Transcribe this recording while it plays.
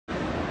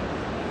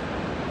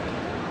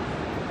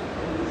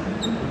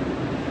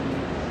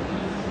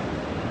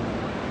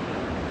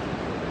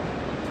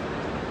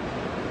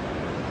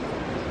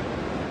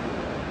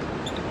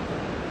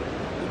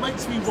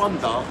makes me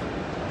wonder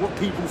what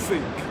people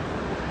think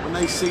when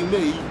they see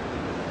me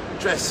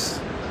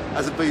dressed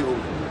as a Beatle.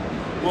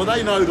 Well,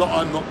 they know that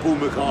I'm not Paul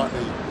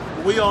McCartney.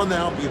 But we are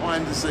now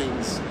behind the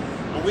scenes,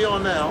 and we are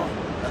now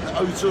at the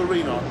O2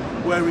 Arena,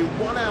 where in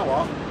 1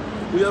 hour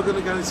we are going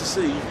to go to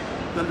see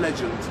the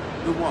legend,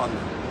 the one,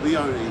 the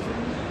only,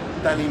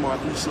 Danny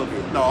Michael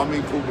Sloggett. No, I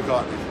mean Paul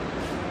McCartney.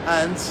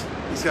 And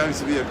it's going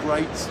to be a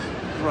great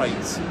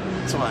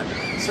time.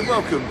 So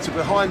welcome to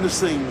behind the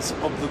scenes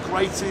of the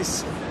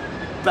greatest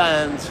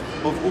band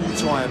of all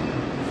time.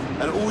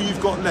 And all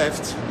you've got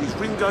left is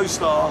Ringo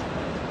Starr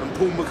and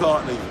Paul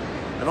McCartney.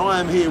 And I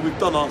am here with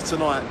Donna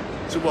tonight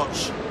to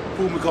watch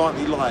Paul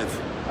McCartney live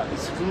at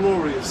this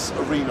glorious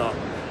arena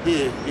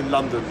here in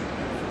London.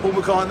 Paul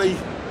McCartney,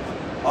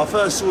 I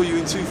first saw you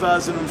in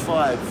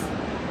 2005.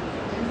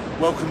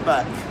 Welcome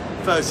back,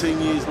 13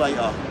 years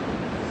later.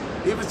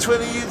 It was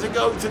 20 years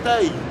ago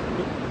today.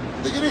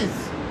 Look at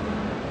this.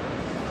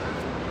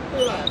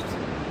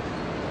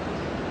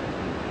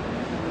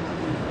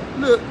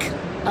 Look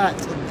at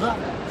that.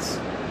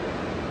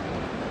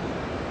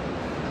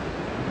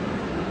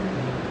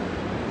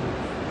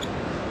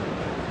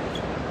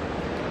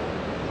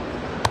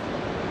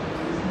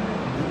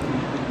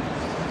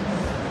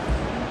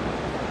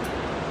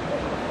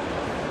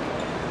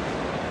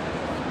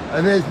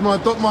 And there's my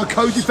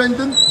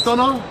co-defendant,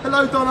 Donna.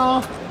 Hello,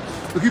 Donna.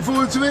 Looking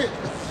forward to it.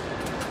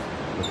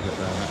 Look at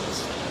that.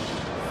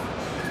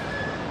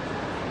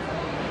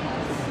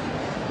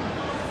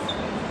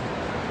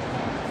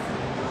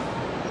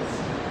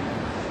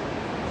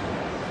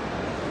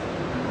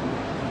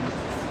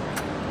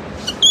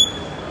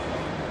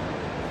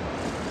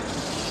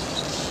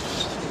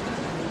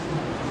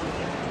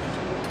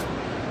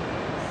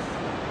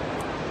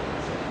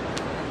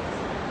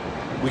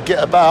 We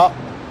get about.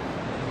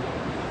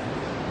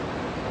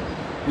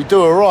 We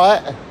do all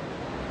right.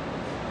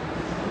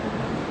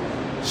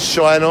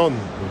 Shine on.